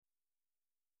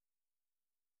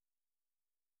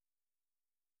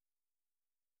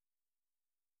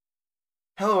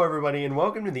Hello, everybody, and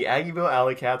welcome to the Aggieville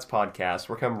Alley Cats podcast,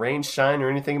 where come rain, shine, or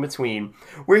anything in between,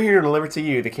 we're here to deliver to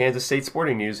you the Kansas State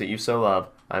sporting news that you so love.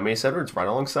 I'm Ace Edwards, right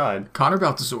alongside Connor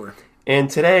Baltazar. And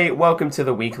today, welcome to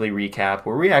the weekly recap,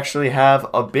 where we actually have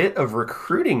a bit of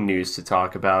recruiting news to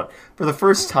talk about for the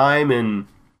first time in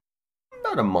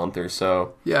about a month or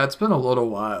so. Yeah, it's been a little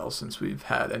while since we've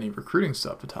had any recruiting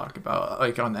stuff to talk about,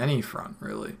 like on any front,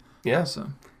 really. Yeah. So.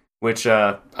 Which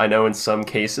I know in some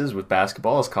cases with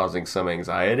basketball is causing some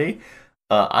anxiety.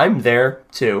 I'm there,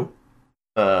 too.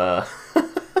 I'm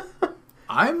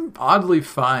oddly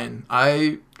fine.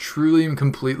 I truly am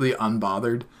completely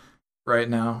unbothered right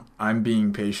now. I'm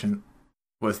being patient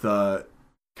with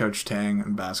Coach Tang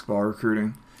and basketball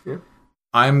recruiting. Yeah.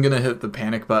 I'm going to hit the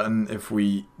panic button if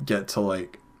we get to,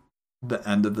 like, the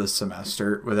end of the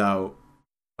semester without,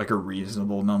 like, a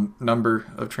reasonable number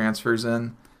of transfers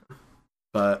in.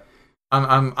 But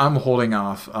I'm holding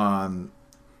off on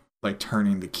like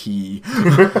turning the key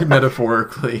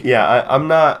metaphorically. Yeah, I'm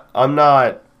not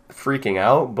freaking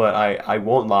out, but I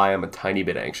won't lie, I'm a tiny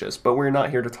bit anxious. But we're not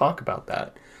here to talk about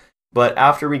that. But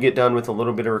after we get done with a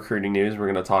little bit of recruiting news,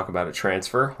 we're going to talk about a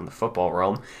transfer on the football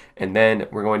realm, and then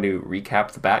we're going to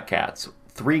recap the Batcats.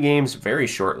 3 games very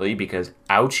shortly because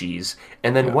ouchies,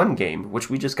 and then 1 game which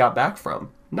we just got back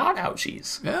from. Not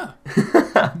ouchies.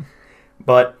 Yeah.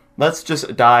 But let's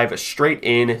just dive straight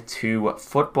into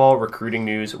football recruiting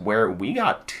news, where we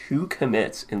got 2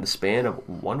 commits in the span of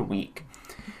 1 week.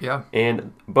 Yeah.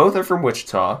 And both are from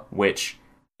Wichita, which,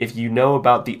 if you know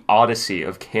about the odyssey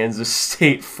of Kansas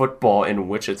State football in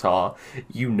Wichita,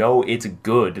 you know it's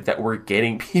good that we're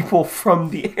getting people from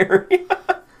the area.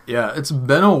 Yeah, it's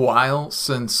been a while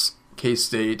since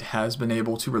K-State has been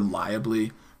able to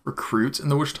reliably recruit in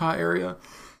the Wichita area.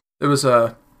 It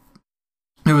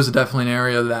was definitely an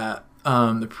area that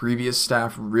the previous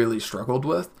staff really struggled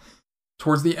with.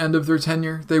 Towards the end of their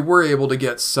tenure, they were able to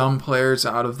get some players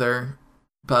out of there,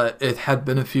 but it had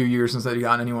been a few years since they'd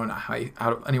gotten anyone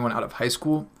out of high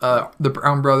school. The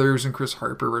Brown brothers and Chris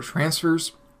Harper were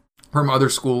transfers from other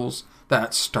schools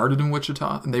that started in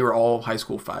Wichita, and they were all high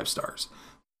school 5-stars.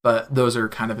 But those are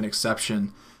kind of an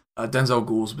exception. Denzel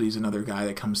Goolsby is another guy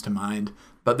that comes to mind,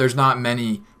 but there's not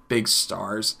many big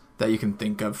stars that you can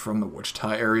think of from the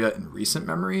Wichita area in recent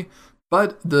memory.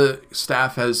 But the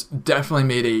staff has definitely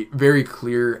made a very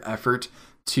clear effort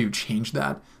to change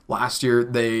that. Last year,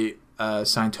 they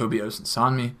signed Toby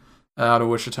Osunsanmi out of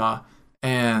Wichita,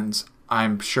 and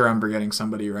I'm sure I'm forgetting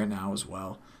somebody right now as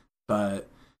well. But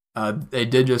they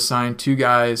did just sign 2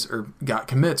 guys, or got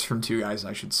commits from 2 guys,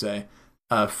 I should say.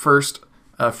 First,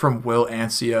 from Will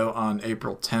Ancio on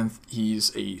April 10th. He's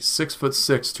a 6'6",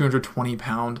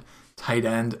 220-pound tight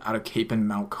end out of Cape and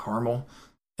Mount Carmel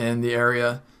in the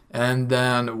area. And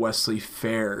then Wesley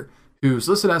Fair, who's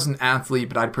listed as an athlete,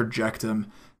 but I'd project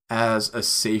him as a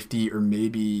safety or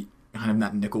maybe kind of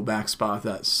that nickelback spot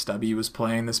that Stubby was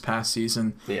playing this past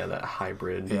season. Yeah, that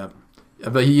hybrid. Yeah.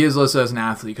 But he is listed as an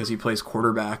athlete because he plays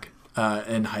quarterback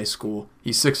in high school.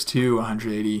 He's 6'2",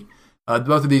 180.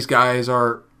 Both of these guys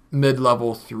are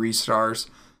mid-level 3-stars.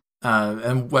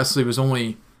 And Wesley was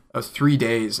only 3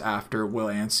 days after Will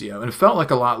Ancio, and it felt like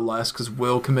a lot less because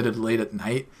Will committed late at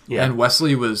night, and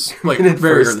Wesley was like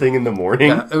very first thing in the morning.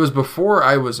 Yeah, it was before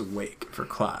I was awake for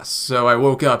class, so I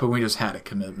woke up and we just had a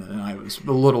commitment, and I was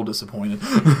a little disappointed.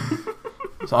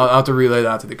 So I'll have to relay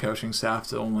that to the coaching staff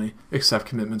to only accept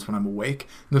commitments when I'm awake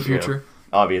in the future.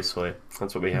 Yeah, obviously,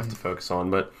 that's what we have to focus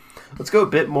on. But let's go a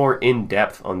bit more in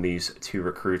depth on these 2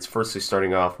 recruits. Firstly,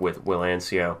 starting off with Will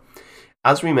Ancio.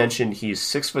 As we mentioned, he's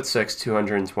 6'6",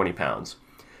 220 pounds.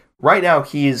 Right now,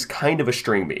 he is kind of a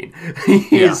string bean.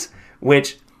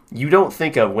 Which you don't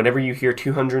think of whenever you hear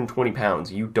 220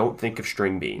 pounds. You don't think of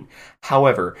string bean.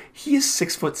 However, he is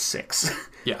 6'6".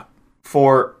 Yeah.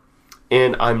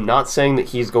 And I'm not saying that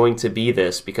he's going to be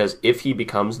this, because if he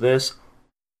becomes this,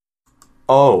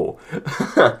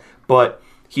 but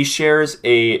he shares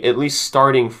a at least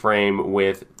starting frame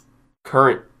with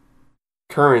current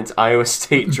Iowa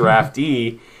State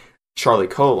draftee Charlie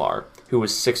Kolar, who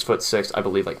was 6'6", I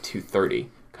believe like 230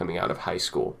 coming out of high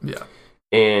school. Yeah.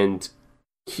 And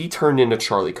he turned into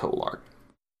Charlie Kolar.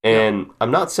 And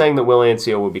I'm not saying that Will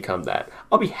Ancio will become that.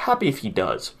 I'll be happy if he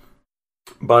does.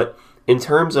 But in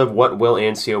terms of what Will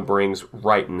Ancio brings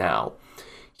right now,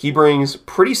 he brings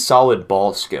pretty solid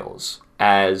ball skills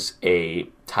as a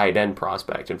tight end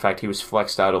prospect. In fact, he was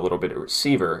flexed out a little bit at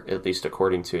receiver, at least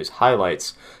according to his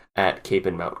highlights at Cape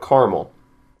and Mount Carmel.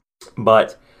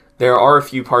 But there are a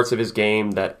few parts of his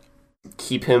game that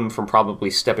keep him from probably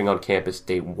stepping on campus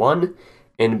day one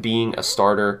and being a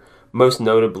starter. Most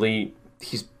notably,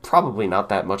 he's probably not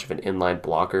that much of an inline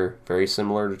blocker, very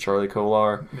similar to Charlie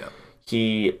Kolar. Yeah.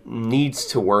 He needs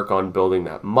to work on building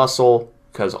that muscle,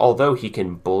 because although he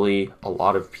can bully a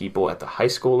lot of people at the high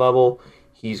school level,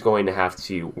 he's going to have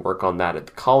to work on that at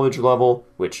the college level,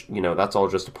 which, that's all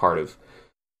just a part of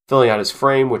filling out his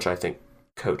frame, which I think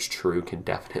Coach True can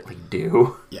definitely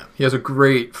do. Yeah, he has a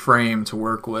great frame to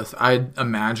work with. I'd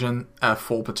imagine at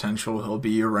full potential he'll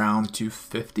be around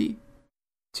 250.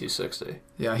 260.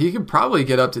 Yeah, he could probably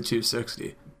get up to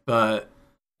 260. But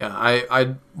yeah,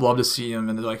 I'd love to see him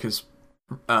in like his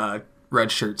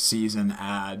redshirt season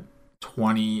add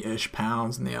 20-ish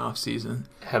pounds in the off season.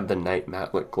 Have the night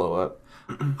Matlick glow up.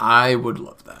 I would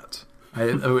love that.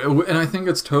 And I think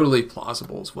it's totally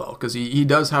plausible as well, because he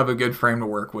does have a good frame to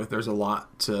work with. There's a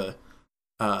lot to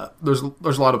there's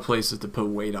a lot of places to put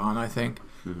weight on, I think,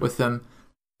 with him.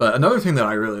 But another thing that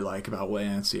I really like about Will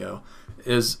Ancio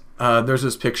is there's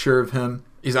this picture of him.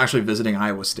 He's actually visiting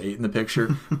Iowa State in the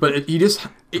picture, but his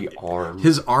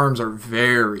arms are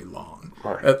very long.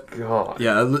 My God.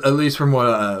 Yeah, at least from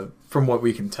what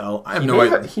we can tell. I have no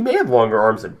idea. He may have longer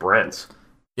arms than Brent's.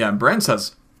 Yeah, and Brent's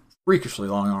has freakishly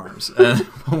long arms. And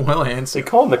Will Ancio, they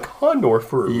call him the Condor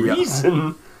for a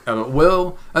reason. But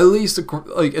Will, at least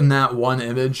like in that one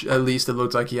image, at least it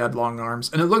looked like he had long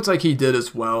arms, and it looked like he did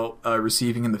as well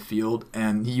receiving in the field,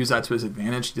 and he used that to his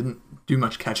advantage. He didn't do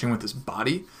much catching with his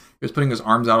body. He was putting his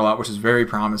arms out a lot, which is very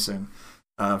promising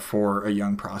for a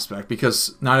young prospect,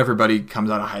 because not everybody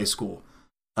comes out of high school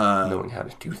knowing how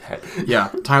to do that. Yeah,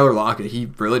 Tyler Lockett,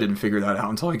 he really didn't figure that out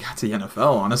until he got to the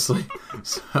NFL, honestly.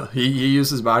 So he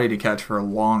used his body to catch for a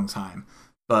long time.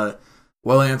 But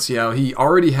Will Ancio, he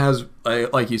already has,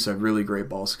 like you said, really great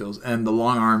ball skills, and the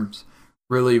long arms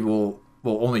really will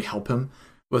only help him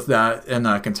with that in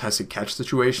contested catch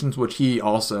situations, which he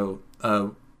also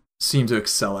seemed to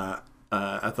excel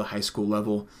at the high school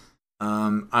level.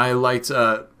 I liked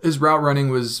his route running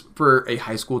was, for a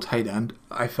high school tight end,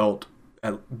 I felt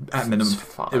at minimum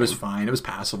it was fine. It was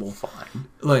passable. Fine.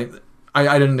 Like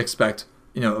I didn't expect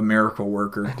a miracle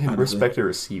worker. I didn't respect a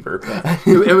receiver.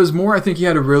 It was more, I think he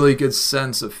had a really good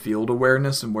sense of field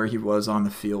awareness and where he was on the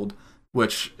field,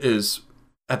 which is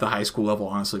at the high school level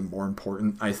honestly more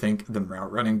important, I think, than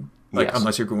route running. Like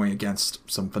unless you're going against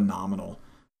some phenomenal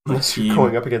unless you're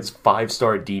going up against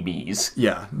 5-star DBs.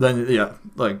 Yeah, then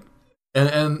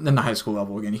and in the high school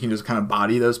level, again, he can just kind of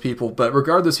body those people. But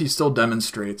regardless, he still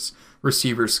demonstrates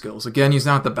receiver skills. Again, he's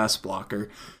not the best blocker.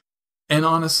 And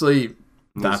honestly,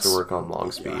 needs to work on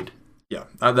long speed. Yeah,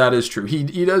 that is true.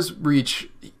 He does reach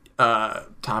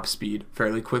top speed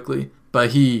fairly quickly,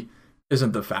 but he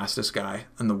isn't the fastest guy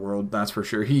in the world, that's for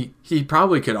sure. He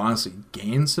probably could honestly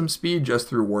gain some speed just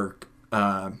through work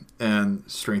and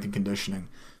strength and conditioning.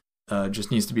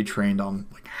 Just needs to be trained on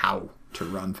like how to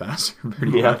run faster,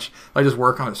 pretty much. I just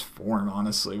work on his form,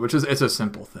 honestly, it's a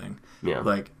simple thing. Yeah.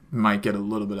 Like, might get a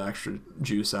little bit extra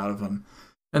juice out of him.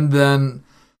 And then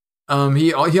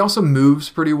he also moves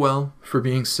pretty well for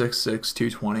being 6'6",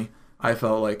 220. I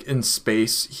felt like in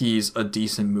space, he's a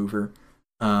decent mover.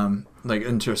 Like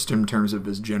in terms of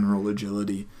his general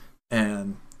agility.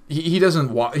 And he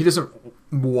doesn't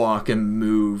walk and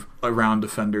move around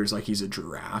defenders like he's a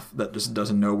giraffe that just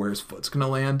doesn't know where his foot's going to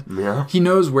land. Yeah. He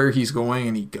knows where he's going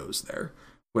and he goes there,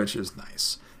 which is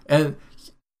nice. And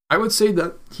I would say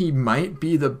that he might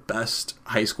be the best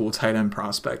high school tight end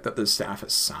prospect that the staff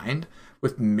has signed,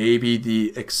 with maybe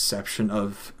the exception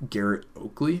of Garrett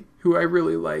Oakley, who I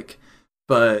really like.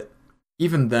 But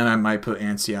even then, I might put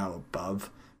Ancio above,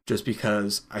 just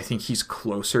because I think he's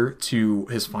closer to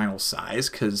his final size,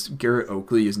 because Garrett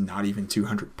Oakley is not even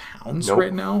 200 pounds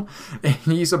right now, and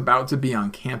he's about to be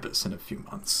on campus in a few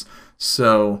months.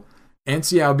 So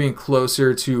Ancio being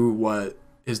closer to what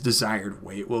his desired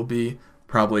weight will be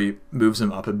probably moves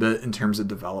him up a bit in terms of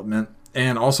development,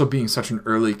 and also being such an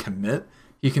early commit,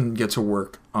 he can get to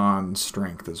work on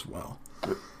strength as well.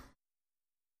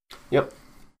 Yep.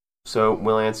 So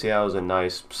Will Ancio is a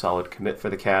nice, solid commit for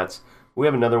the Cats. We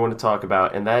have another one to talk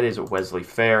about, and that is Wesley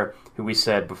Fair, who we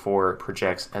said before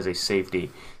projects as a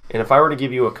safety. And if I were to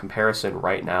give you a comparison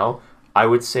right now, I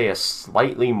would say a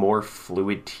slightly more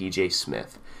fluid TJ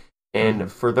Smith.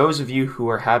 And for those of you who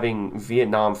are having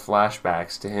Vietnam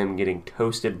flashbacks to him getting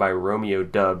toasted by Romeo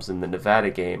Dubs in the Nevada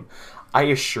game, I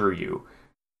assure you,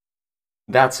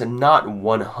 that's not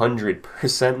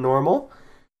 100% normal.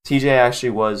 TJ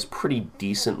actually was pretty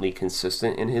decently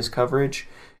consistent in his coverage.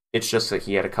 It's just that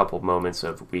he had a couple moments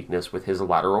of weakness with his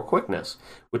lateral quickness,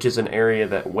 which is an area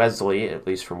that Wesley, at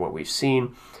least from what we've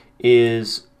seen,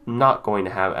 is not going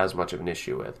to have as much of an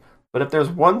issue with. But if there's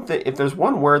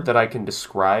one word that I can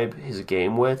describe his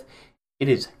game with, it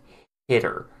is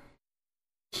hitter.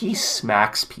 he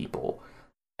smacks people.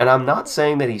 And I'm not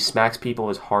saying that he smacks people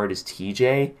as hard as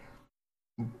TJ,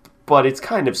 but it's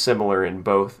kind of similar in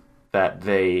both that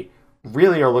they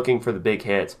really are looking for the big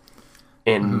hit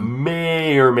and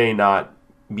may or may not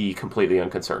be completely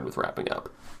unconcerned with wrapping up.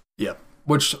 Yeah,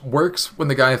 which works when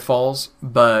the guy falls,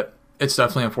 but it's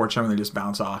definitely unfortunate when they just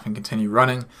bounce off and continue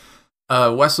running.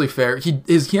 Wesley Fair, he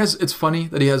has. It's funny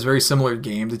that he has very similar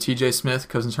game to TJ Smith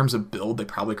because in terms of build, they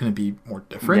probably couldn't be more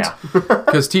different.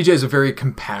 Because TJ is a very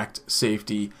compact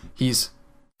safety. He's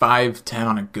 5'10"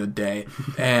 on a good day,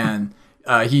 and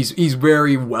he's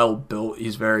very well built.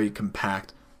 He's very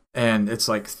compact, and it's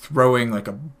like throwing like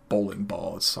a bowling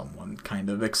ball at someone, kind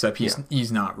of. Except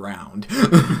he's not round.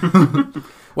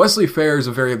 Wesley Fair is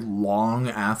a very long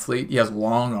athlete. He has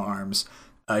long arms.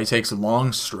 He takes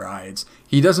long strides.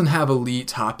 He doesn't have elite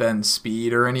top-end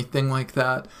speed or anything like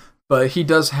that, but he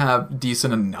does have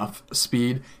decent enough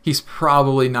speed. He's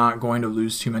probably not going to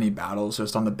lose too many battles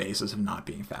just on the basis of not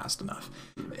being fast enough.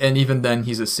 And even then,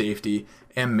 he's a safety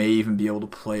and may even be able to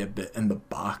play a bit in the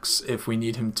box if we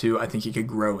need him to. I think he could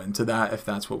grow into that if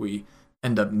that's what we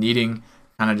end up needing.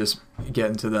 Kind of just get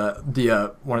into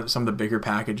some of the bigger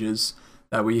packages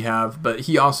that we have, but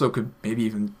he also could maybe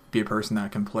even be a person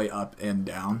that can play up and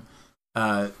down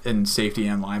in safety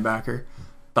and linebacker.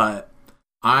 But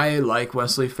I like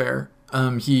Wesley Fair.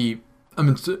 To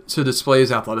display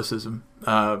his athleticism,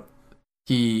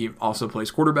 he also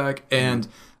plays quarterback, and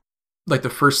like the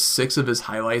first 6 of his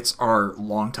highlights are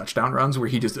long touchdown runs where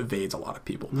he just evades a lot of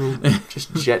people.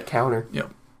 Just jet counter.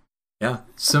 Yeah,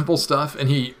 simple stuff, and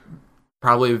he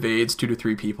probably evades 2 to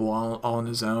 3 people all on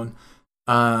his own.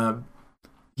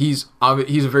 He's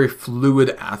a very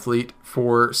fluid athlete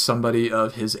for somebody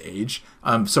of his age.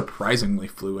 Surprisingly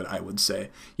fluid, I would say.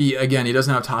 He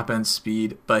doesn't have top-end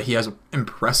speed, but he has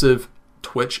impressive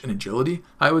twitch and agility,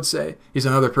 I would say. He's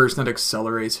another person that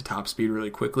accelerates to top speed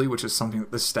really quickly, which is something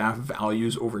that the staff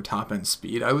values over top-end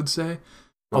speed, I would say.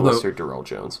 Unless you're Darrell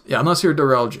Jones. Yeah, unless you're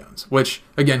Darrell Jones, which,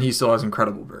 again, he still has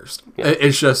incredible burst. Yeah.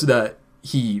 It's just that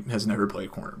he has never played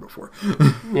corner before.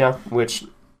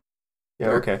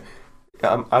 Okay.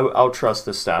 I'll trust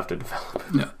the staff to develop.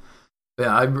 Yeah.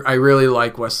 I really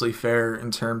like Wesley Fair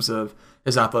in terms of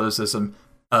his athleticism.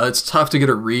 It's tough to get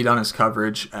a read on his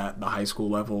coverage at the high school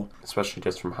level, especially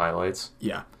just from highlights.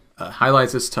 Yeah,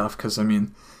 highlights is tough because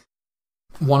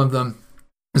one of them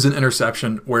is an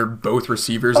interception where both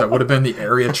receivers that would have been in the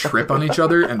area trip on each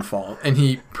other and fall, and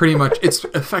he pretty much it's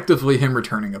effectively him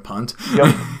returning a punt.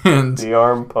 Yep. And the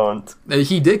arm punt.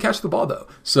 He did catch the ball though,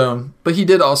 but he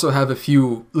did also have a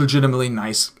few legitimately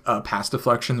nice pass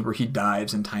deflections where he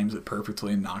dives and times it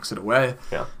perfectly and knocks it away.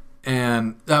 Yeah,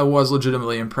 and that was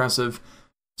legitimately impressive.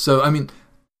 So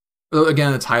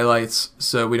again, it's highlights,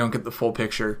 so we don't get the full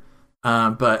picture.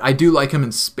 But I do like him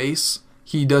in space.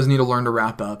 He does need to learn to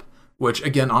wrap up. Which,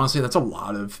 again, honestly, that's a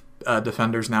lot of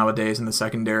defenders nowadays in the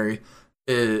secondary.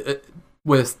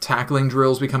 With tackling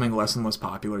drills becoming less and less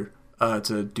popular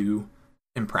to do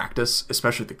in practice,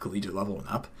 especially at the collegiate level and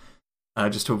up,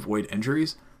 just to avoid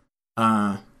injuries.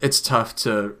 It's tough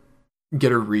to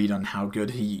get a read on how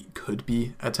good he could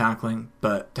be at tackling,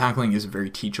 but tackling is a very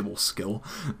teachable skill.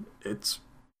 It's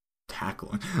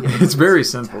tackling. Yeah, it's very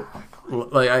simple.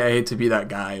 Like, I hate to be that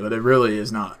guy, but it really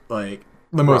is not like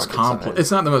the most complex.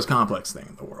 It's not the most complex thing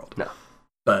in the world. No.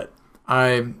 But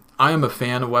I am a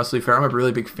fan of Wesley Fair. I'm a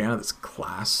really big fan of this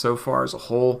class so far as a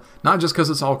whole. Not just because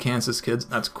it's all Kansas kids.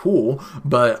 That's cool,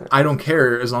 but I don't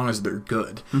care as long as they're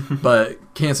good. But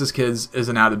Kansas kids is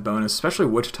an added bonus, especially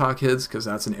Wichita kids, because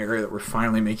that's an area that we're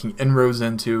finally making inroads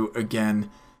into again.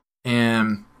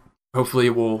 And hopefully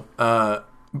it will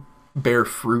bear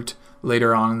fruit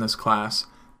later on in this class.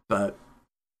 But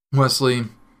Wesley,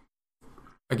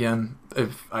 again,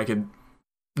 if I could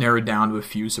narrow it down to a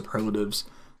few superlatives,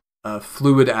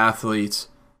 fluid athlete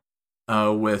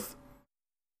with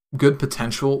good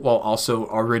potential while also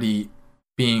already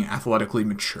being athletically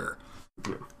mature.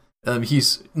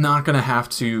 He's not going to have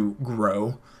to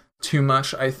grow too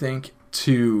much, I think,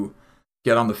 to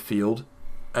get on the field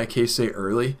at K-State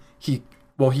early. He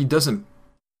doesn't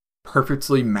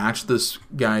perfectly match this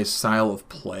guy's style of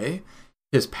play.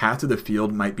 His path to the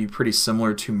field might be pretty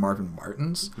similar to Marvin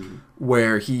Martin's,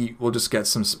 where he will just get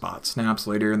some spot snaps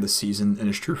later in the season, in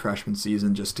his true freshman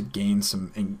season, just to gain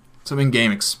some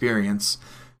in-game experience,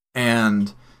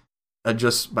 and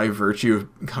just by virtue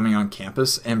of coming on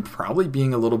campus and probably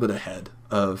being a little bit ahead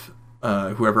of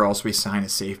whoever else we sign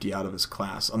as safety out of his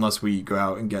class, unless we go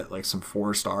out and get like some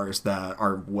 4-stars that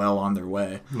are well on their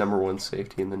way. Number 1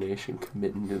 safety in the nation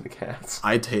committing to the Cats.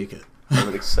 I'd take it. I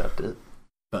would accept it.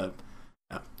 But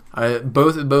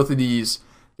both of these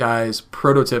guys,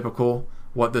 prototypical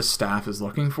what this staff is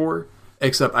looking for,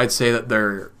 except I'd say that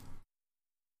they're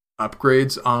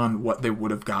upgrades on what they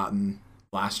would have gotten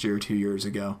last year, 2 years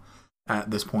ago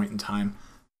at this point in time.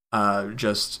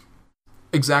 Just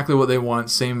exactly what they want,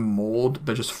 same mold,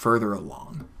 but just further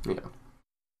along. Yeah.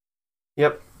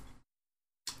 Yep.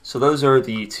 So those are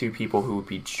the two people who would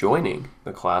be joining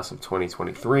the class of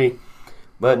 2023.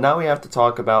 But now we have to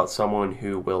talk about someone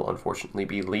who will unfortunately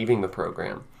be leaving the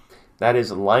program. That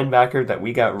is a linebacker that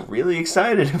we got really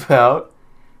excited about,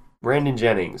 Brandon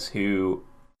Jennings, who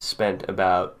spent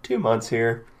about 2 months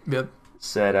here. Yep.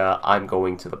 Said, I'm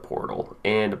going to the portal.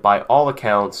 And by all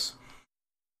accounts,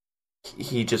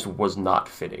 he just was not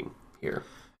fitting here.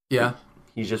 Yeah.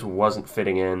 He just wasn't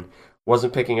fitting in,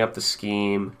 wasn't picking up the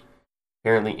scheme.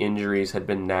 Apparently injuries had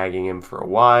been nagging him for a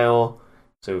while,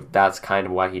 so that's kind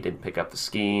of why he didn't pick up the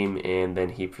scheme, and then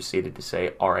he proceeded to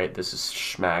say, all right, this is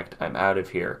schmacked, I'm out of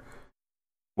here.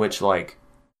 Which, like,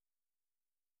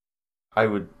 I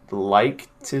would like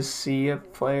to see a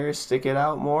player stick it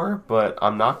out more, but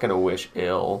I'm not going to wish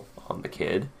ill on the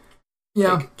kid.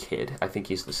 Yeah. Like, kid. I think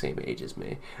he's the same age as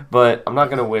me. But I'm not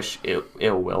going to wish ill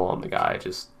will on the guy.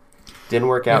 Just didn't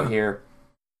work out here.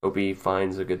 Hope he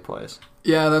finds a good place.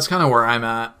 Yeah, that's kind of where I'm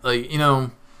at. Like, you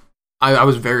know, I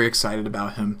was very excited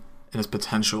about him and his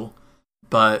potential.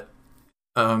 But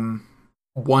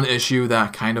one issue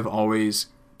that kind of always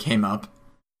came up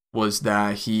was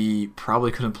that he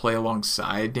probably couldn't play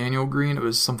alongside Daniel Green. It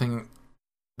was something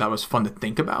that was fun to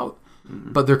think about,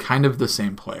 but they're kind of the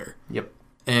same player. Yep.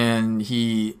 And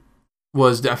he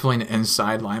was definitely an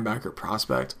inside linebacker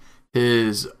prospect.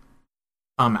 His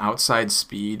outside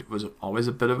speed was always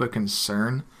a bit of a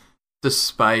concern,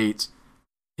 despite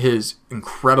his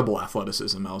incredible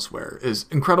athleticism elsewhere. His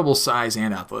incredible size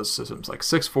and athleticism. Like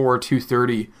 6'4",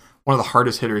 230, one of the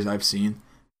hardest hitters I've seen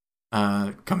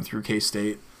come through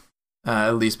K-State.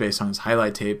 At least based on his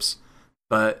highlight tapes.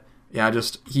 But yeah,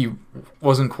 just he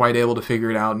wasn't quite able to figure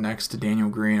it out next to Daniel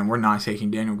Green, and we're not taking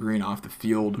Daniel Green off the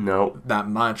field that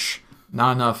much.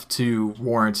 Not enough to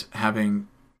warrant having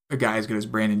a guy as good as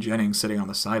Brandon Jennings sitting on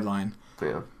the sideline.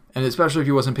 Yeah. And especially if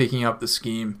he wasn't picking up the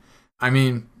scheme. I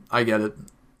mean, I get it.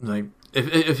 Like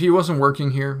if he wasn't working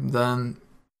here, then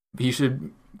he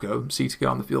should go seek to get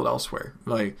on the field elsewhere.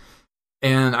 Like,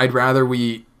 and I'd rather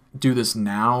we do this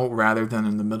now rather than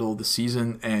in the middle of the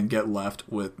season and get left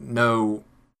with no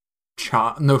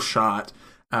shot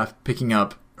at picking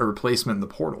up a replacement in the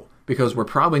portal, because we're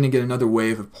probably going to get another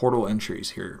wave of portal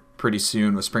entries here pretty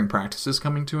soon with spring practices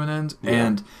coming to an end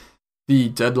and the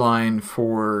deadline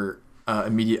for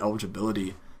immediate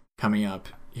eligibility coming up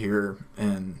here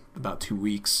in about 2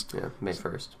 weeks. Yeah, May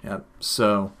 1st. Yep.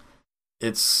 So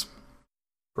it's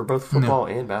for both football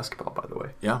and basketball, by the way.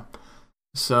 Yeah.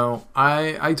 So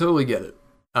I totally get it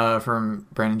from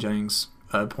Brandon Jennings'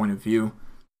 point of view.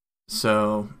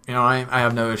 So, you know, I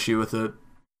have no issue with it.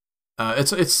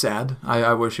 It's sad.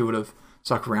 I wish he would have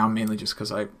stuck around, mainly just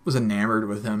because I was enamored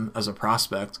with him as a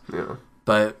prospect. Yeah.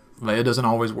 But it doesn't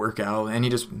always work out, and he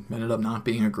just ended up not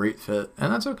being a great fit,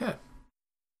 and that's okay.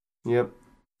 Yep.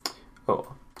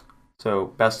 Oh, so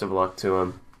best of luck to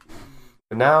him.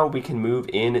 But now we can move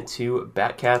into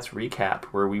Batcats Recap,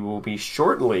 where we will be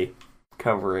shortly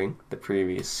covering the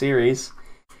previous series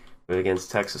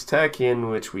against Texas Tech, in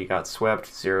which we got swept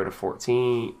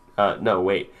 0-14.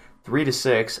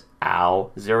 3-6.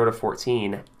 Ow.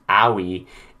 0-14. Owie.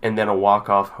 And then a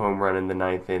walk-off home run in the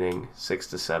 9th inning,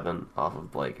 6-7 off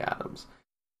of Blake Adams.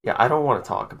 Yeah, I don't want to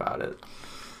talk about it.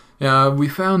 Yeah, we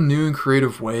found new and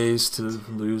creative ways to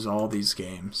lose all these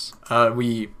games.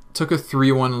 We took a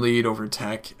 3-1 lead over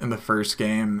Tech in the first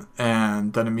game,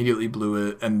 and then immediately blew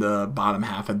it in the bottom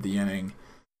half of the inning.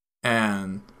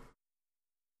 And,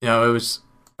 you know, it was,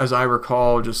 as I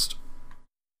recall, just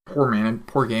poor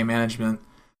game management,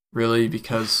 really,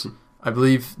 because I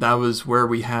believe that was where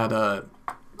we had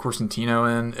Corsentino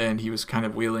in, and he was kind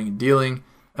of wheeling and dealing,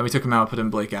 and we took him out, put in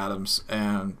Blake Adams,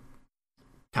 and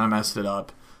kind of messed it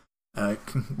up. A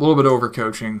little bit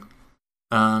overcoaching,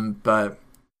 but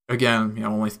again, you know,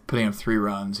 only putting up 3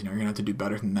 runs. You know, you're gonna have to do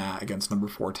better than that against number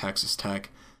 4 Texas Tech.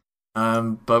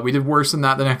 But we did worse than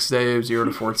that the next day,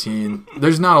 0-14.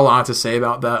 There's not a lot to say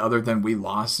about that other than we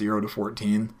lost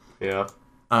 0-14. Yeah.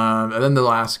 And then the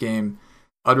last game,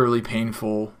 utterly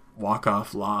painful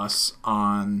walk-off loss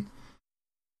on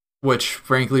which,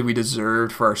 frankly, we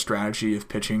deserved for our strategy of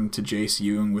pitching to Jace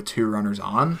Young with 2 runners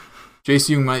on. Jace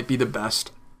Young might be the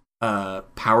best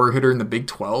power hitter in the Big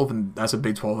 12, and that's a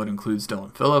Big 12 that includes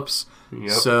Dylan Phillips. Yep.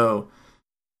 So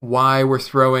why we're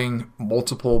throwing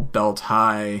multiple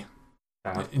belt-high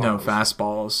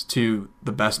fastballs to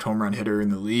the best home run hitter in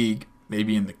the league,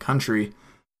 maybe in the country,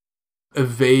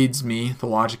 evades me. The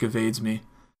logic evades me.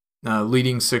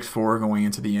 Leading 6-4 going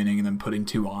into the inning and then putting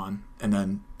 2 on and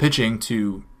then pitching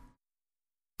to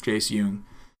Jace Jung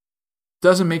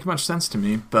doesn't make much sense to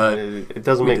me. But it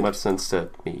doesn't make much sense to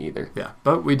me either. Yeah,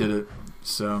 but we did it.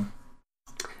 So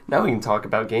now we can talk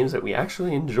about games that we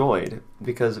actually enjoyed,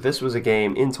 because this was a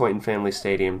game in Toynton Family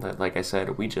Stadium that, like I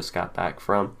said, we just got back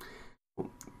from.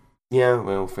 Yeah,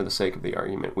 well, for the sake of the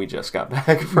argument, we just got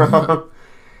back from.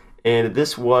 And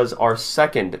this was our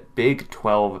second Big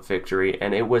 12 victory,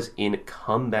 and it was in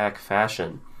comeback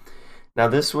fashion. Now,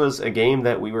 this was a game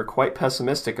that we were quite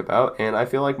pessimistic about, and I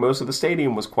feel like most of the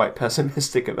stadium was quite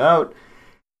pessimistic about.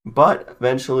 But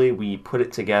eventually, we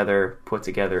put together a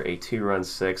 2-run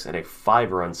 6th and a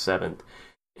 5-run 7th,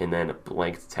 and then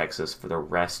blanked Texas for the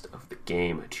rest of the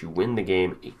game to win the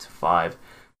game 8-5.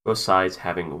 Both sides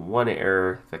having 1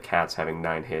 error, the Cats having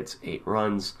 9 hits, 8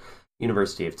 runs.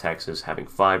 University of Texas having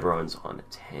 5 runs on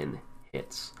 10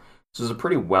 hits. So it was a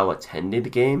pretty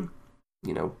well-attended game.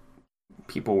 You know,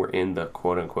 people were in the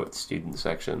quote-unquote student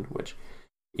section, which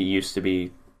it used to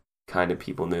be kind of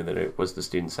people knew that it was the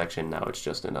student section. Now it's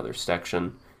just another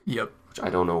section. Yep. Which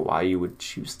I don't know why you would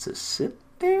choose to sit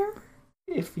there.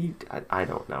 I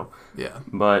don't know. Yeah.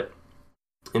 But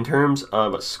in terms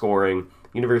of scoring,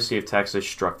 University of Texas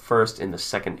struck first in the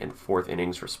 2nd and 4th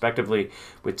innings, respectively,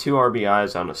 with 2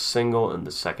 RBIs on a single in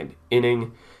the 2nd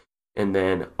inning. And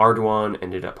then Ardoin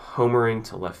ended up homering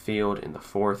to left field in the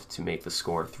 4th to make the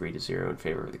score 3-0 in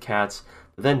favor of the Cats.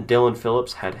 But then Dylan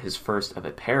Phillips had his first of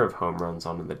a pair of home runs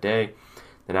on the day.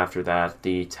 Then after that,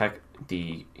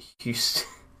 the Houston...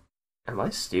 Am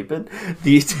I stupid?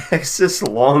 The Texas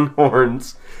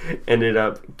Longhorns ended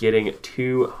up getting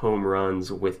 2 home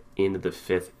runs within the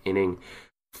 5th inning.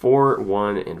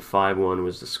 4-1 and 5-1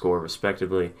 was the score,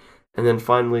 respectively. And then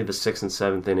finally, the 6th and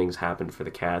 7th innings happened for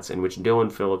the Cats, in which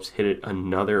Dylan Phillips hit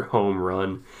another home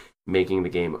run, making the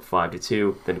game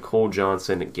 5-2. Then Cole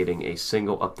Johnson getting a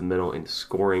single up the middle and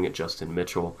scoring Justin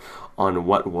Mitchell on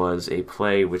what was a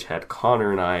play which had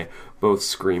Connor and I both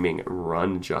screaming,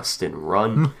 "Run, Justin,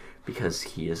 run!" because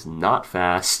he is not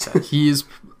fast. He's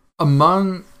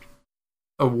among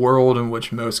a world in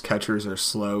which most catchers are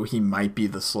slow. He might be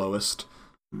the slowest.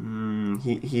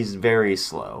 He's very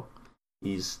slow.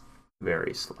 He's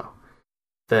very slow.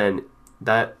 Then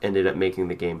that ended up making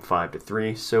the game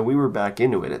 5-3, so we were back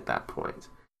into it at that point.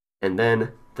 And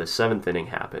then the 7th inning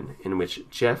happened, in which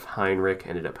Jeff Heinrich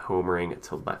ended up homering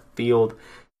to left field.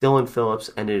 Dylan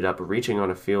Phillips ended up reaching on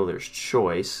a fielder's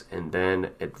choice and then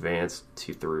advanced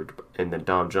to third. And then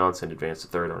Dom Johnson advanced to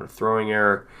third on a throwing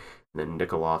error. And then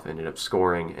Nikolov ended up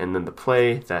scoring. And then the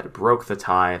play that broke the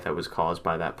tie that was caused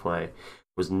by that play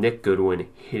was Nick Goodwin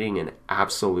hitting an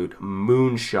absolute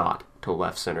moonshot to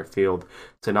left center field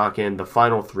to knock in the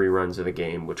final 3 runs of the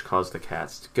game, which caused the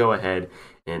Cats to go ahead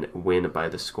and win by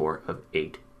the score of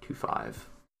 8-5.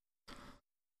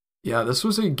 Yeah, this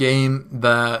was a game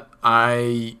that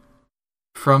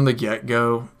from the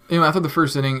get-go, after the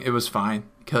first inning, it was fine,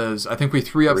 because I think we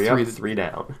 3 up, 3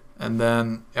 down. And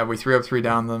then, we 3 up, 3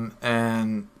 down them,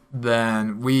 and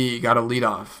then we got a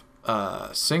leadoff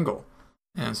single.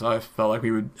 And so I felt like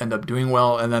we would end up doing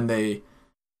well, and then they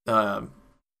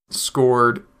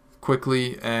scored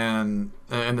quickly and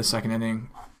in the 2nd inning,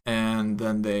 and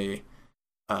then they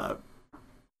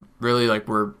really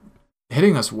were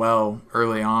hitting us well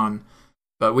early on,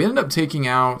 but we ended up taking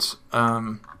out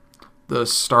the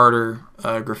starter,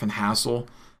 Griffin Hassel,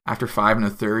 after 5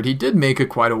 1/3. He did make it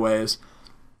quite a ways,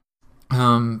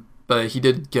 but he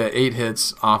did get 8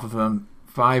 hits off of him,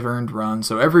 5 earned runs,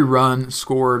 so every run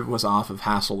scored was off of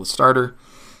Hassel, the starter,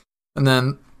 and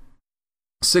then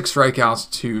 6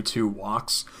 strikeouts to 2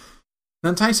 walks.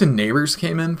 Then Tyson Neighbors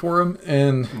came in for him,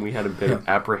 and we had a bit of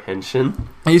apprehension.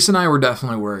 Ace and I were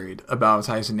definitely worried about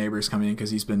Tyson Neighbors coming in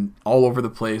because he's been all over the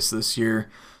place this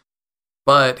year.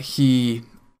 But he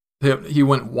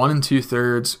went 1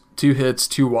 2/3, 2 hits,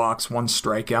 2 walks, 1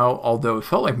 strikeout, although it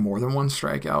felt like more than 1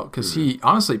 strikeout because he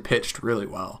honestly pitched really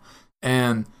well.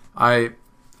 And I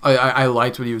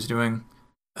liked what he was doing.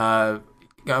 Got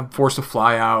forced a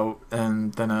fly out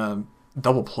and then a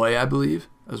double play, I believe,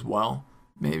 as well.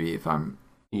 Maybe, if I'm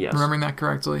remembering that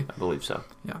correctly. I believe so.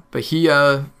 Yeah, but he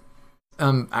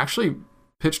actually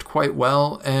pitched quite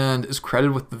well and is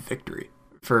credited with the victory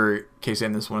for KC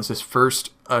in this one. It's his first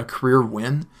career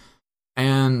win.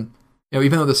 And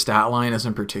even though the stat line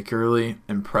isn't particularly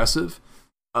impressive,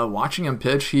 watching him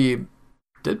pitch, he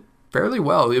did fairly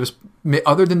well. It was,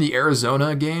 other than the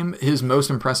Arizona game, his most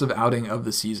impressive outing of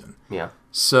the season. Yeah.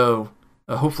 So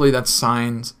hopefully that's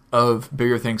signs of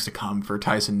bigger things to come for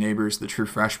Tyson Neighbors, the true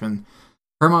freshman.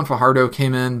 Herman Fajardo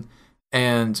came in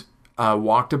and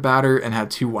walked a batter and had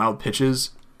 2 wild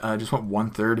pitches. Just went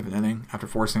 1/3 of an inning after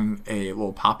forcing a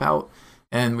little pop out,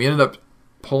 and we ended up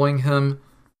pulling him.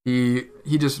 He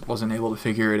just wasn't able to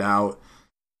figure it out,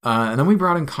 and then we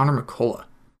brought in Connor McCullough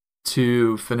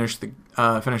to finish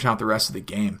out the rest of the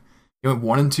game. He went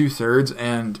 1 2/3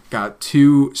 and got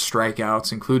 2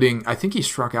 strikeouts, including I think he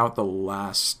struck out the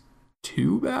last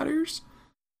 2 batters.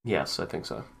 Yes, I think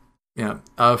so. Yeah,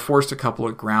 forced a couple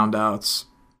of ground outs.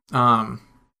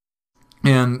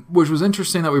 And which was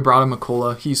interesting that we brought in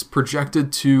McCullough. He's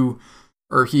projected to,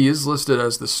 or he is listed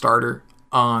as the starter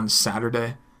on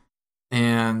Saturday,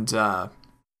 and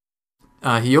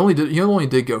he only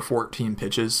did go 14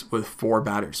 pitches with 4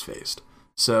 batters faced,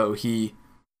 so he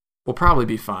will probably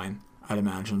be fine, I'd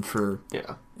imagine, for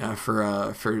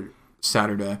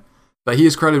Saturday. But he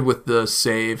is credited with the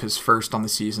save, his first on the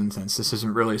season, since this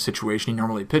isn't really a situation he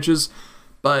normally pitches.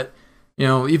 But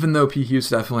even though P. Hughes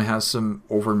definitely has some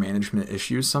over-management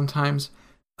issues sometimes,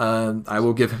 I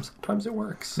will give him... Sometimes it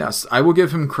works. Yes, I will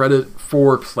give him credit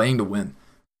for playing to win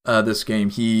this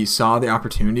game. He saw the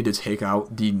opportunity to take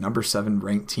out the number 7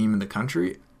 ranked team in the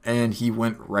country, and he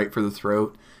went right for the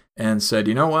throat and said,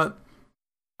 you know what?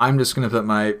 I'm just going to put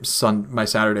my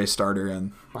Saturday starter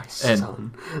in. My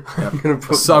son. Yep. I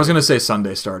was going to say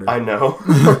Sunday starter. I know.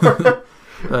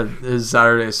 His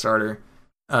Saturday starter.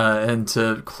 And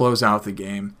to close out the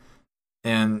game.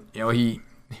 And,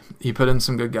 he put in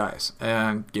some good guys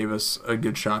and gave us a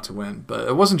good shot to win. But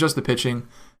it wasn't just the pitching.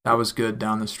 That was good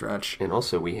down the stretch. And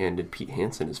also we handed Pete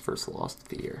Hansen his first loss of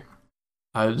the year.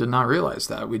 I did not realize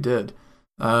that. We did.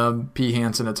 Pete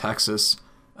Hansen of Texas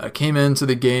came into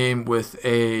the game with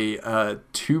a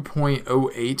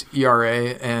 2.08 ERA,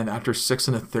 and after 6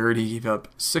 1/3, he gave up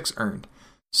 6 earned.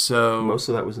 So most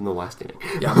of that was in the last inning.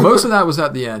 Yeah, most of that was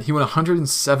at the end. He went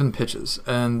 107 pitches,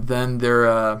 and then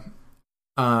their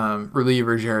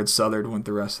reliever Jared Southard went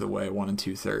the rest of the way, 1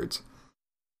 2/3.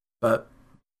 But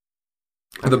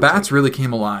the bats really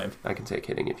came alive. I can take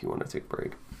hitting if you want to take a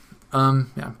break.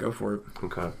 Yeah, go for it.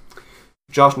 Okay.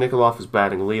 Josh Nikoloff was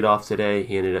batting leadoff today.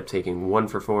 He ended up taking 1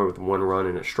 for 4 with 1 run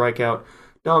and a strikeout.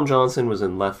 Dom Johnson was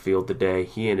in left field today.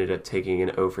 He ended up taking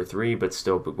an 0 for 3, but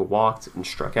still walked and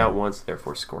struck out once,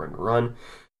 therefore scoring a run.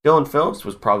 Dylan Phillips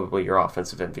was probably your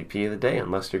offensive MVP of the day,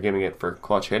 unless you're giving it for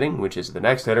clutch hitting, which is the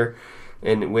next hitter,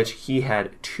 in which he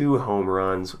had 2 home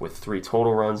runs with 3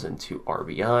 total runs and 2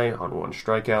 RBI on 1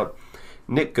 strikeout.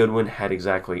 Nick Goodwin had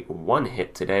exactly 1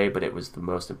 hit today, but it was the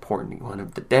most important one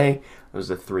of the day. It was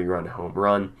a 3-run home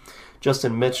run.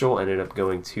 Justin Mitchell ended up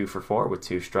going 2 for 4 with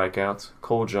 2 strikeouts.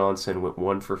 Cole Johnson went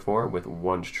 1 for 4 with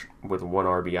 1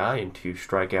 RBI and 2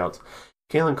 strikeouts.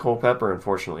 Kalen Culpepper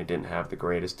unfortunately didn't have the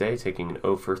greatest day, taking an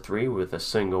 0 for 3 with a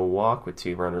single walk with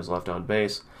 2 runners left on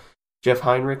base. Jeff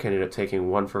Heinrich ended up taking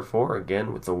 1 for 4,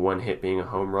 again with the 1 hit being a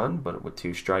home run, but with 2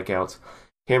 strikeouts.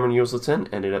 Cameron Usleton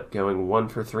ended up going 1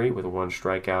 for 3 with 1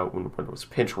 strikeout when it was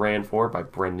pinch ran for by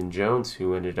Brendan Jones,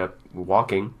 who ended up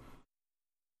walking.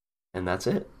 And that's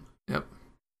it. Yep.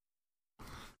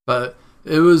 But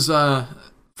it was,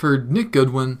 for Nick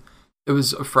Goodwin, it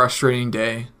was a frustrating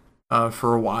day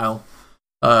for a while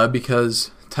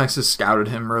because Texas scouted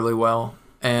him really well,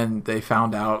 and they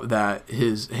found out that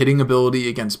his hitting ability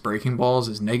against breaking balls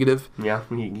is negative. Yeah,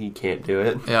 he can't do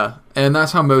it. Yeah, and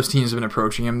that's how most teams have been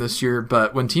approaching him this year.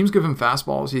 But when teams give him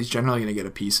fastballs, he's generally going to get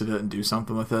a piece of it and do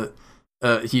something with it.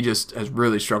 He just has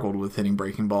really struggled with hitting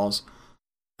breaking balls.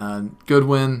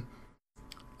 Goodwin,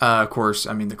 of course,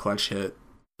 I mean, the clutch hit,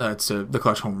 the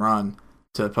clutch home run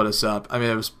to put us up. I mean,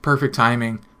 it was perfect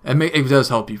timing. It does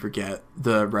help you forget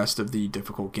the rest of the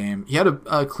difficult game. He had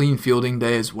a clean fielding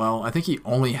day as well. I think he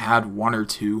only had 1 or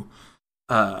 2.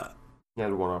 He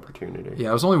had 1 opportunity. Yeah,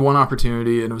 it was only 1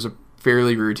 opportunity, and it was a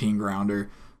fairly routine grounder.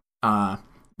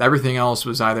 Everything else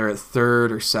was either at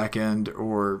third or second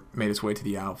or made its way to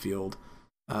the outfield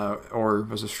or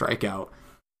was a strikeout.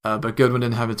 But Goodwin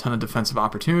didn't have a ton of defensive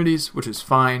opportunities, which is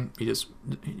fine.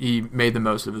 He made the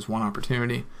most of his 1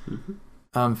 opportunity.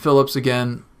 Mm-hmm. Phillips,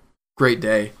 again, great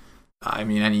day. I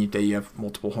mean, any day you have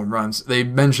multiple home runs. They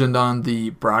mentioned on the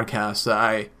broadcast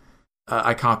that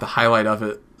I caught the highlight of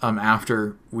it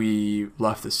after we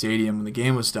left the stadium when the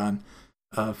game was done.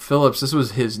 Phillips, this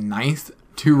was his 9th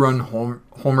 2-run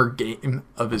homer game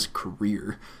of his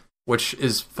career, which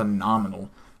is phenomenal.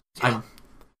 Yeah.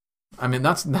 I mean,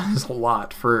 that is a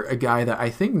lot for a guy that I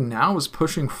think now is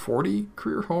pushing 40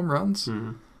 career home runs.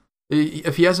 Mm-hmm.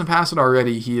 If he hasn't passed it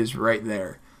already, he is right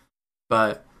there.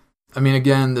 But I mean,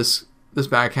 again, this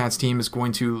Bad Cats team is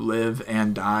going to live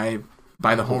and die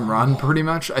by the home run, pretty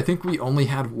much. I think we only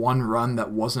had 1 run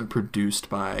that wasn't produced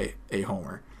by a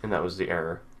homer. And that was the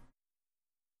error.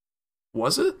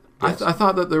 Was it? Yes. I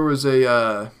thought that there was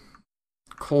a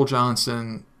Cole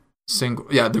Johnson single.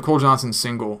 Yeah, the Cole Johnson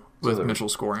single with Mitchell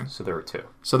scoring. So there were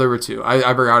two. I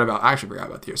actually forgot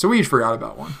about the year. So we each forgot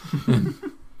about one.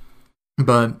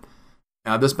 But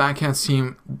this Batcats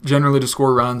team generally to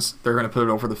score runs, they're going to put it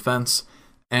over the fence.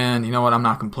 And you know what? I'm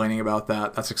not complaining about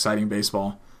that. That's exciting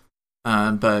baseball.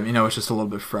 But, it's just a little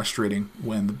bit frustrating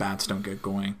when the bats don't get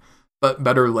going. But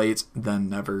better late than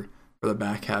never for the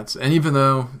Batcats. And even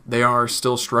though they are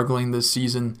still struggling this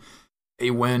season,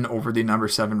 a win over the number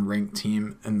 7 ranked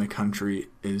team in the country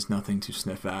is nothing to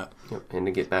sniff at. Yep, and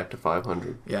to get back to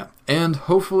 500. Yeah, and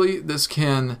hopefully this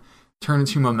can turn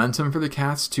into momentum for the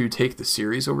Cats to take the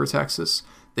series over Texas.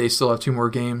 They still have 2 more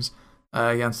games.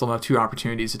 Again, still have 2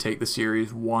 opportunities to take the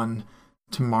series. One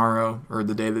tomorrow, or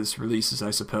the day this releases,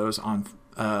 I suppose, on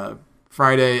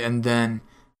Friday, and then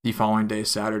the following day,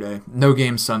 Saturday. No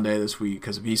game Sunday this week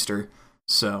because of Easter.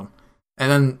 So,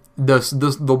 and then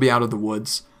they'll be out of the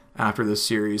woods after this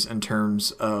series in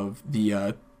terms of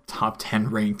the top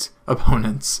 10 ranked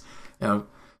opponents.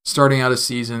 Starting out a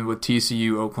season with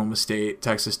TCU, Oklahoma State,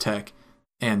 Texas Tech,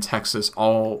 and Texas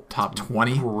all top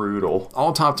 20. Brutal.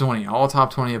 All top 20. All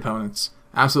top 20 opponents.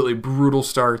 Absolutely brutal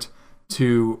start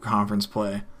to conference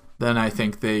play. Then I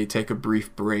think they take a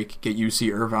brief break, get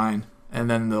UC Irvine, and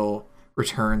then they'll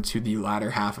return to the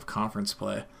latter half of conference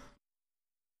play.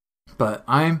 But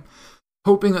I'm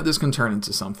hoping that this can turn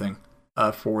into something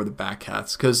for the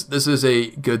Batcats, because this is a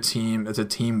good team. It's a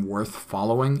team worth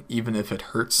following, even if it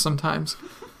hurts sometimes.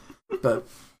 But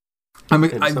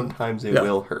sometimes it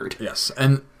will hurt. Yes,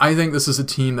 and I think this is a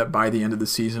team that by the end of the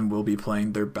season will be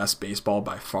playing their best baseball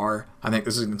by far. I think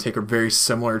this is going to take a very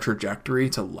similar trajectory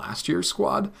to last year's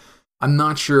squad. I'm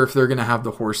not sure if they're going to have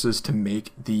the horses to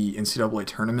make the NCAA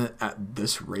tournament at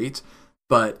this rate,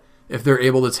 but if they're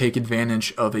able to take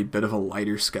advantage of a bit of a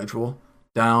lighter schedule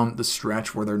down the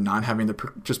stretch where they're not having to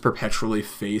just perpetually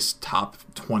face top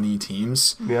 20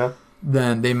 teams,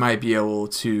 then they might be able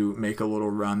to make a little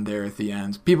run there at the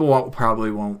end. People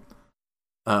probably won't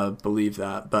believe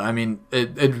that, but I mean,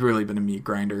 it's really been a meat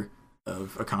grinder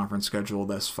of a conference schedule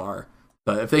thus far.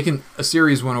 But if they can, a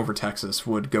series win over Texas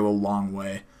would go a long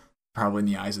way, probably in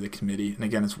the eyes of the committee. And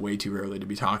again, it's way too early to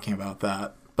be talking about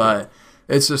that, but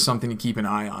it's just something to keep an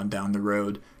eye on down the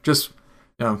road. Just,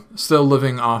 still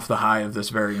living off the high of this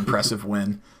very impressive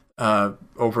win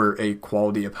over a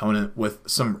quality opponent with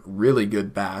some really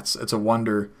good bats. It's a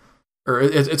wonder, or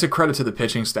it's a credit to the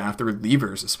pitching staff, the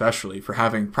relievers especially, for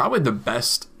having probably the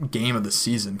best game of the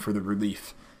season for the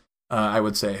relief, I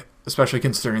would say, especially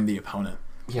considering the opponent.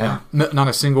 Yeah. Not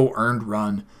a single earned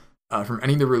run from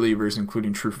any of the relievers,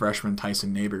 including true freshman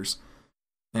Tyson Neighbors.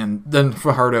 And then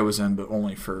Fajardo was in, but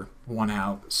only for 1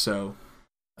 out. So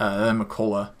then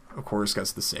McCullough, of course,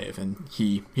 gets the save, and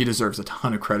he deserves a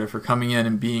ton of credit for coming in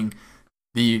and being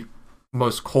the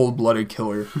most cold-blooded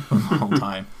killer of all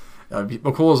time.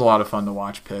 McCullough's a lot of fun to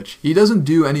watch pitch. He doesn't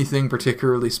do anything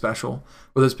particularly special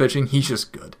with his pitching. He's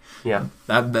just good. Yeah,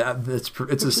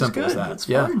 it's as simple as that. That's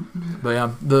yeah, fine. But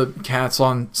yeah, the Cats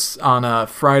on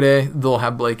Friday, they'll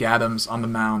have Blake Adams on the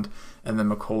mound, and then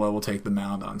McCullough will take the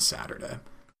mound on Saturday.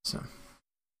 So,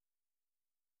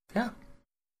 yeah.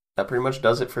 That pretty much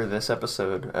does it for this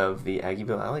episode of the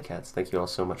Aggieville Alley Cats. Thank you all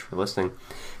so much for listening.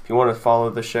 If you want to follow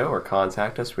the show or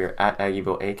contact us, we are at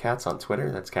Aggieville ACats on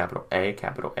Twitter. That's capital A,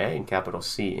 and capital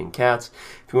C in cats.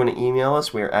 If you want to email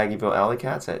us, we are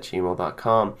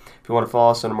AggievilleAlleyCats@gmail.com. If you want to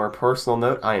follow us on a more personal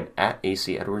note, I am at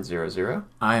ACEdwards00.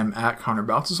 I am at Connor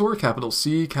Baltazar, capital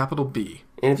C, capital B.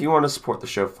 And if you want to support the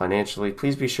show financially,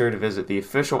 please be sure to visit the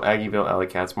official Aggieville Alley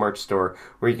Cats merch store,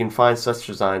 where you can find such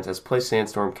designs as Play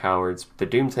Sandstorm Cowards, the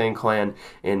Doomtang Clan,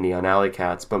 and Neon Alley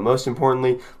Cats. But most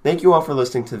importantly, thank you all for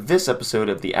listening to this episode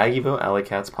of the Aggieville Alley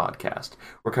Cats podcast.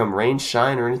 Where come rain,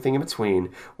 shine, or anything in between,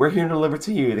 we're here to deliver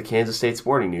to you the Kansas State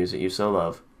sporting news that you so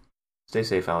love. Stay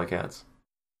safe, Alley Cats.